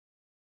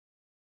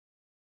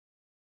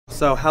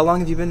So, how long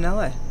have you been in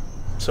LA?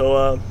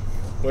 So,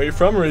 where are you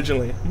from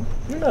originally?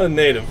 You're not a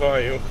native, are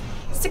you?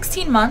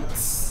 16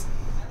 months.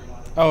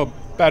 Oh,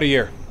 about a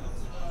year.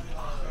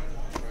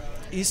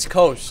 East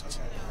Coast.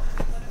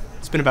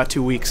 It's been about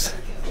 2 weeks.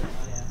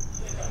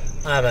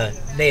 I'm a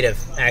native,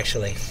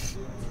 actually.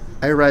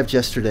 I arrived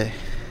yesterday.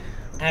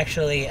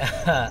 Actually,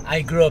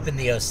 I grew up in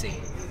the OC.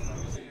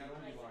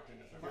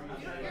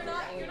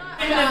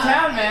 In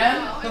town,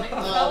 man.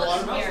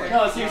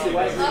 No, seriously.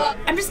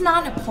 I'm just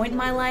not at a point in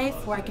my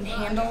life where I can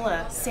handle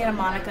a Santa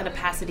Monica to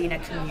Pasadena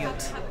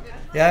commute.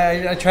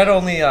 Yeah, I try to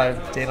only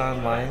date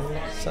on my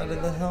side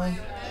of the hill.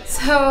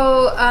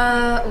 So,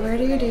 where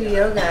do you do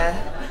yoga?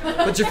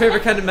 What's your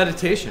favorite kind of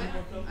meditation?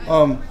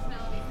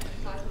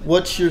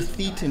 What's your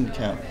thetan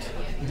count?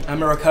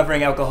 I'm a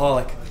recovering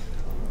alcoholic.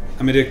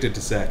 I'm addicted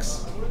to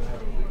sex.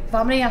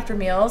 Vomiting after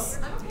meals.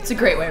 It's a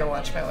great way to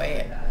watch my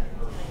weight.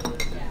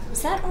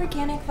 Is that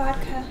organic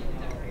vodka?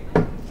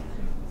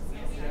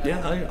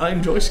 Yeah, I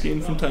enjoy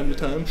skiing from time to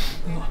time.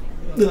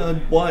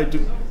 Why? Do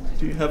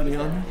you have any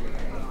on you?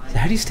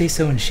 How do you stay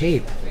so in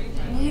shape?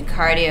 I do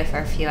cardio for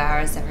a few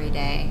hours every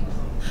day.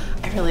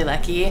 I'm really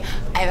lucky.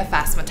 I have a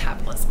fast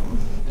metabolism.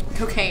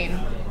 Cocaine.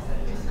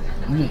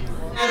 Very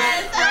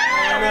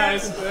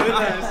nice, very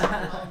nice.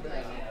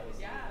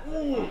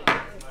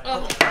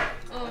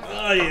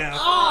 Oh yeah.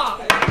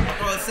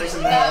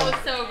 That was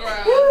so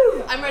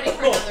gross. I'm ready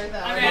for another though.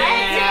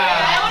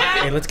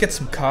 Hey, let's get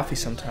some coffee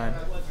sometime.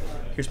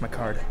 Here's my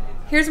card.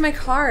 Here's my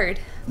card.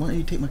 Why don't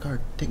you take my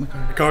card? Take my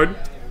card. Card?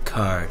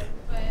 Card.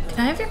 Can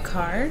I have your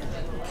card?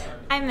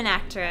 I'm an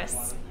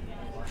actress.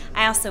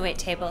 I also wait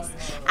tables.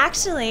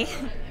 Actually,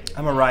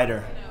 I'm a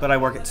writer, but I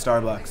work at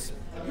Starbucks.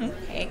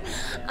 okay.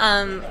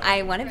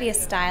 I want to be a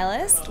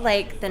stylist,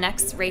 like the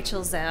next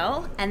Rachel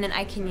Zoe, and then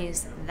I can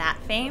use that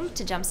fame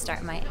to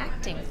jumpstart my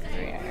acting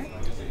career.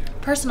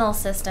 Personal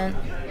assistant.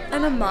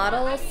 I'm a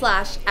model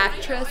slash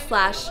actress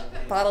slash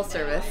bottle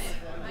service.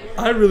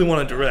 I really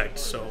want to direct,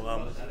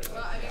 so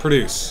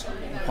Produce.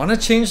 Want to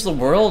change the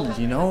world,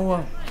 you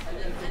know,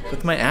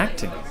 with my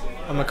acting.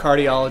 I'm a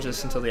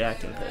cardiologist until the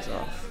acting pays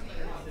off.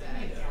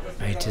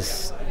 I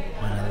just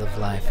want to live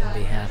life and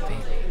be happy.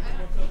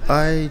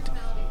 I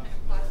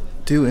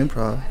do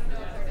improv.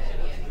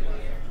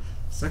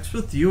 Sex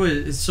with you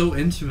is so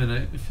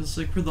intimate. It feels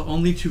like we're the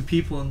only two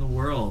people in the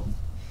world.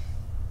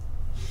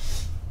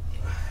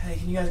 Hey,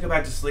 can you guys go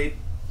back to sleep?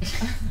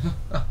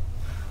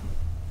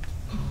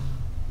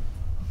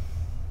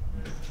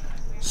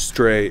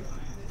 Straight.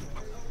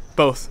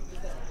 Both.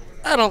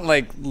 I don't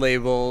like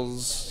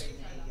labels.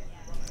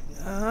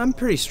 I'm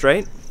pretty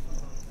straight.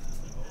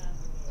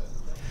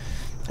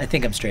 I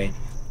think I'm straight.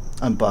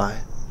 I'm bi.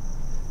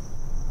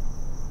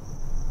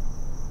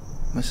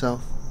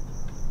 Myself.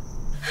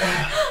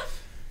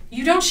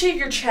 You don't shave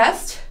your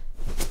chest?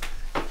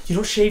 You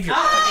don't shave your...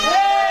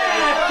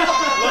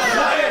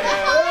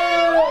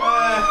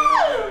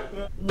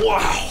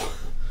 wow.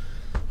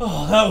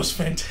 Oh, that was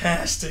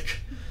fantastic.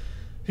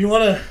 You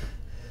want to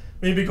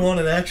maybe go on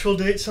an actual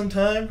date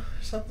sometime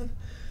or something?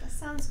 That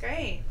sounds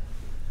great.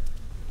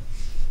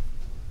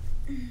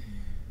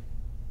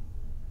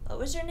 What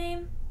was your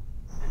name?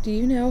 Do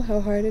you know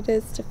how hard it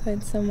is to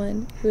find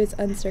someone who is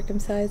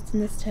uncircumcised in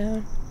this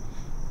town?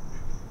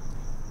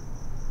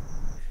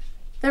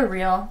 They're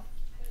real.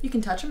 You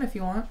can touch them if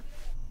you want.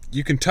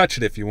 You can touch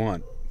it if you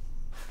want.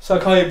 So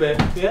I'll call you babe,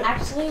 yeah?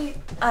 Actually,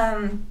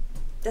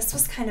 this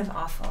was kind of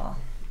awful.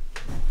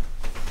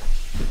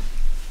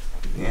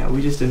 Yeah,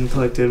 we just didn't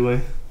click, did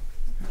we?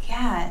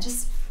 Yeah, it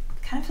just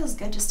kind of feels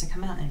good just to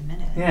come out and admit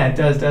it. Yeah, it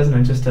does, doesn't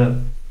it? Just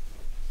to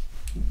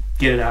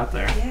get it out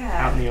there.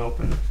 Yeah. Out in the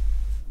open.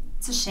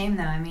 It's a shame,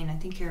 though. I mean, I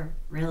think you're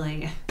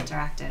really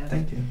attractive.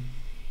 Thank you.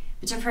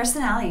 But your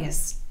personality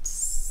is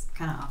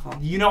kind of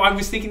awful. You know, I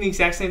was thinking the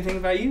exact same thing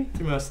about you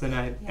through most of the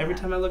night. Yeah. Every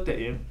time I looked at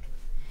you.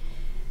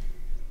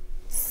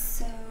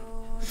 So,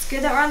 it's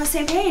good that we're on the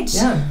same page.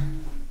 Yeah.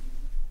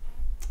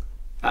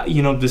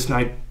 You know, this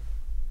night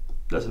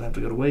doesn't have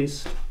to go to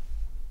waste.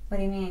 What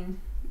do you mean?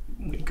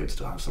 We could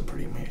still have some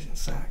pretty amazing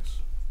sex.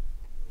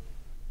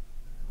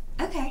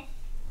 Okay.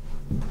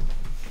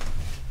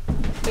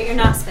 But you're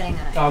not spending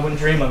the night. I wouldn't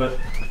dream of it.